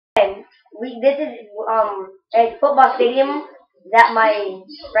Okay, this is a football stadium that my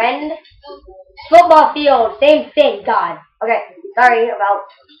friend football field, same thing, God. Okay, sorry about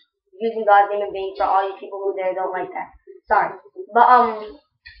using God's name in vain for all you people who there don't like that. Sorry. But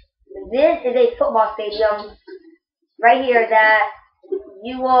this is a football stadium right here that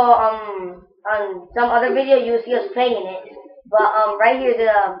you will on some other video you will see us playing in it. But right here is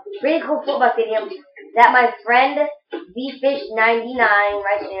a pretty cool football stadium that my friend DFish99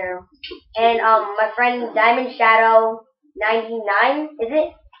 right there, and my friend Diamond Shadow 99, is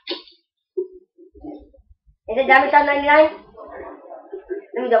it? Is it Diamond Shadow 99?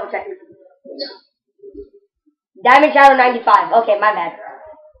 Let me double check. Diamond Shadow 95. Okay, my bad.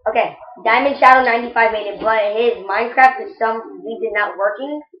 Okay, Diamond Shadow 95 made it, but his Minecraft is some reason not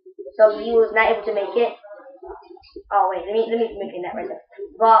working, so he was not able to make it. Oh wait, let me make that right there.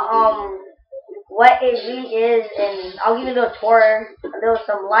 But what it really is, and I'll give you a little tour,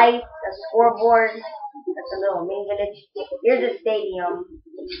 some lights, a scoreboard, that's a little main village. Here's a stadium,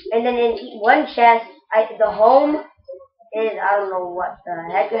 and then in one chest, the home is, I don't know what the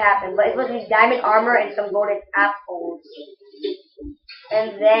heck happened, but it's supposed to be diamond armor and some golden apples.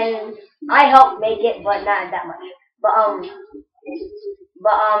 And then I helped make it, but not that much.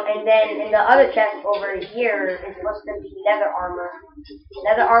 And then in the other chest over here is supposed to be leather armor,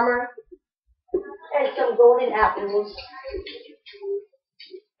 and some golden apples,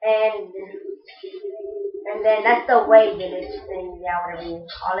 and then that's the way village thing, yeah, whatever you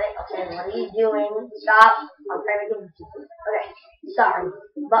call it. Okay, what are you doing? Stop. I'm trying to get you. Okay, sorry,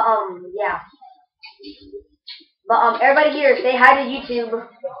 but yeah, but everybody here, say hi to YouTube.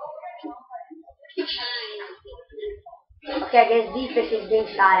 Okay, I guess DFish is being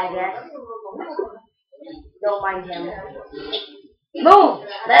shy, I guess. Don't mind him. Move! Move!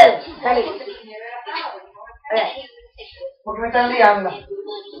 Come here. Okay.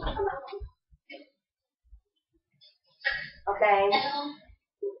 Okay.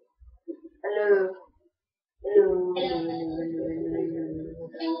 Hello. Hello.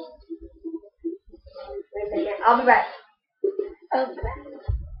 Wait a second. I'll be back.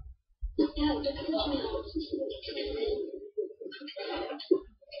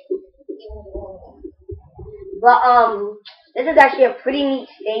 But this is actually a pretty neat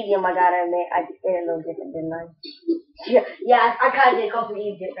stadium, I gotta admit. I did it a little different, didn't I? Yeah, I kinda did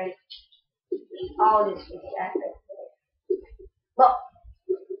completely different. All this is accurate. But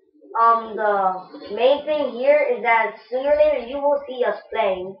the main thing here is that sooner or later you will see us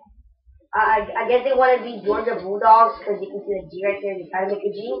playing. I guess they want to be Georgia Bulldogs because you can see the G right there. They try to make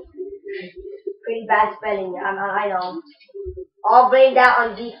a G. Pretty bad spelling. I know. All blame that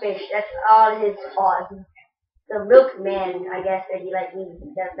on DFish. That's all his fault. The milkman, I guess, that he like me.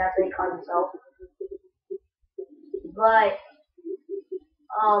 That's what he calls himself. But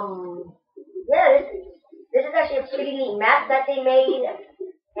yeah, this is actually a pretty neat map that they made,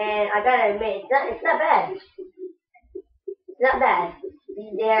 and I gotta admit, it's not bad. It's not bad.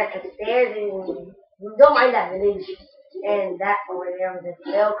 There at the stairs, and don't mind that village, and that over there was a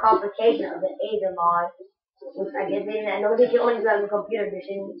little complication of the Aether mod, which I guess they didn't know they can only do on the computer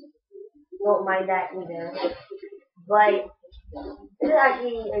edition. Don't mind that either. But this is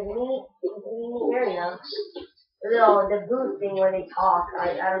actually a neat area. The booth thing where they talk.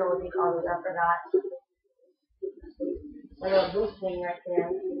 I don't know what they call it. I forgot. A little booth thing right there.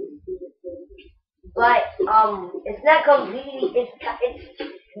 But it's not completely. It's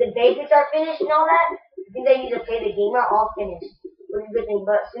the basics are finished and all that. I think they need to pay the game are all finished, which is a good thing.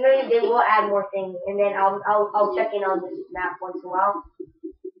 But sooner they will add more things, and then I'll check in on this map once in a while.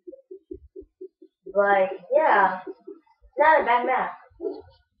 But yeah, it's not a bad map.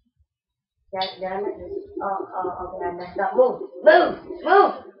 Did I miss this? Oh, okay, I messed up. Move!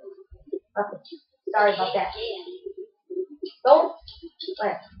 Okay, sorry about that. Don't.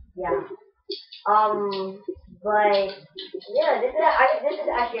 But yeah. But yeah, this is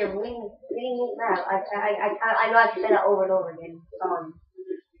actually a really neat map. I know I can say that over and over again.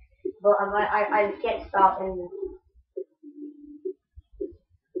 But I just can't stop and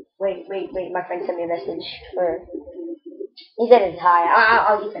wait. My friend sent me a message. He said it's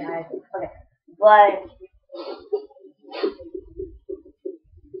hi. He said hi. Okay, but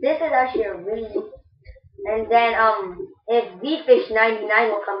this is actually a really. And then if DFish99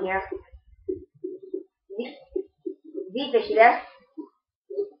 will come here. DFish, you there?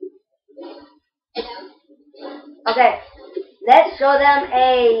 Okay, let's show them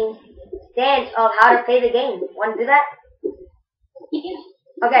a stance of how to play the game. Want to do that?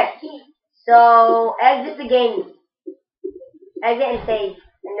 Okay, so exit the game. Exit and save.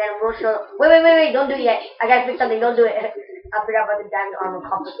 And then we'll show. Wait, don't do it yet. I gotta fix something, don't do it. I forgot about the diamond armor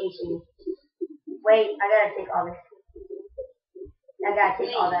complication. Wait, I gotta take all this. I gotta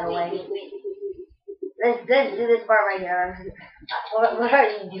take all that away. Let's do this part right here. What are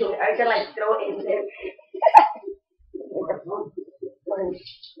you doing? Are you gonna like throw it in there? One,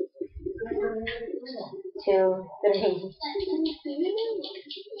 2, 3.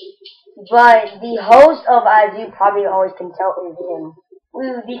 But the host of, as you probably always can tell, is him.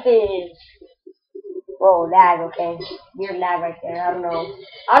 Woo, defense. Whoa, lag, okay. Weird lag right there. I don't know.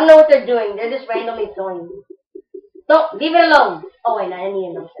 I don't know what they're doing. They're just randomly throwing. Don't, leave it alone. Oh wait, no, I need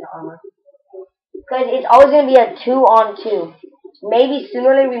another set of armor. Because it's always going to be a 2-on-2. Maybe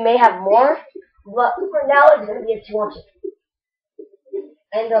sooner we may have more. But for now, it's going to be a 2-on-2.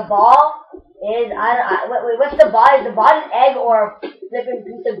 And the ball is, wait, what's the ball? Is the ball an egg or a flipping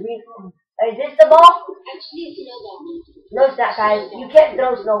piece of green food? Is this the ball? Actually, snowball. No, it's not, guys. You can't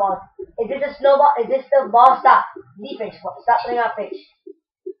throw snowballs. Is this a snowball? Is this the ball? Stop. Defense. Stop playing off pitch.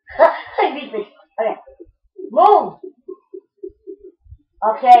 Defense. Okay. Move.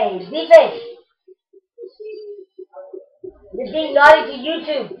 Okay. Defense. You're being naughty to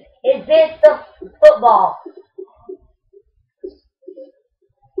YouTube. Is this the football?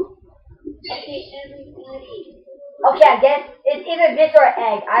 Okay, everybody. Okay, I guess it's either this or an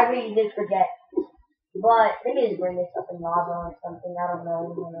egg. I really did forget. But let me just bring this up in lava or something. I don't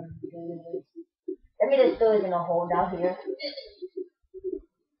know. Let me just throw it in a hole down here.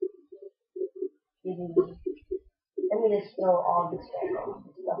 Let me just throw all this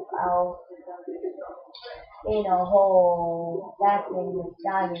stuff out in a hole. That's in the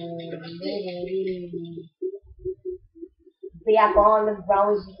Johnny. Back on the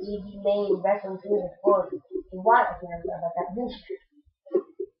ground, easy main wrestling to the foot. What?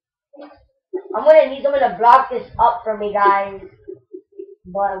 I'm gonna need someone to block this up for me, guys.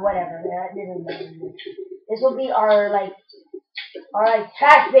 But whatever, this will be our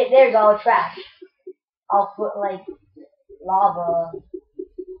trash bit. There you go, trash. I'll put like lava.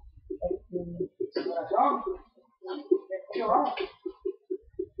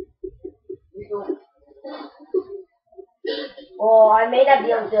 Well, I may not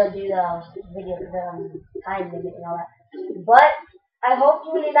be able to do the video, the time limit and all that. But I hope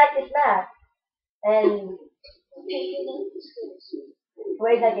you really like this map. And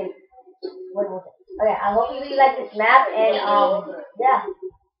wait a second. Okay, I hope you really like this map. And yeah.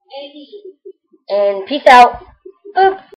 And peace out. Boop.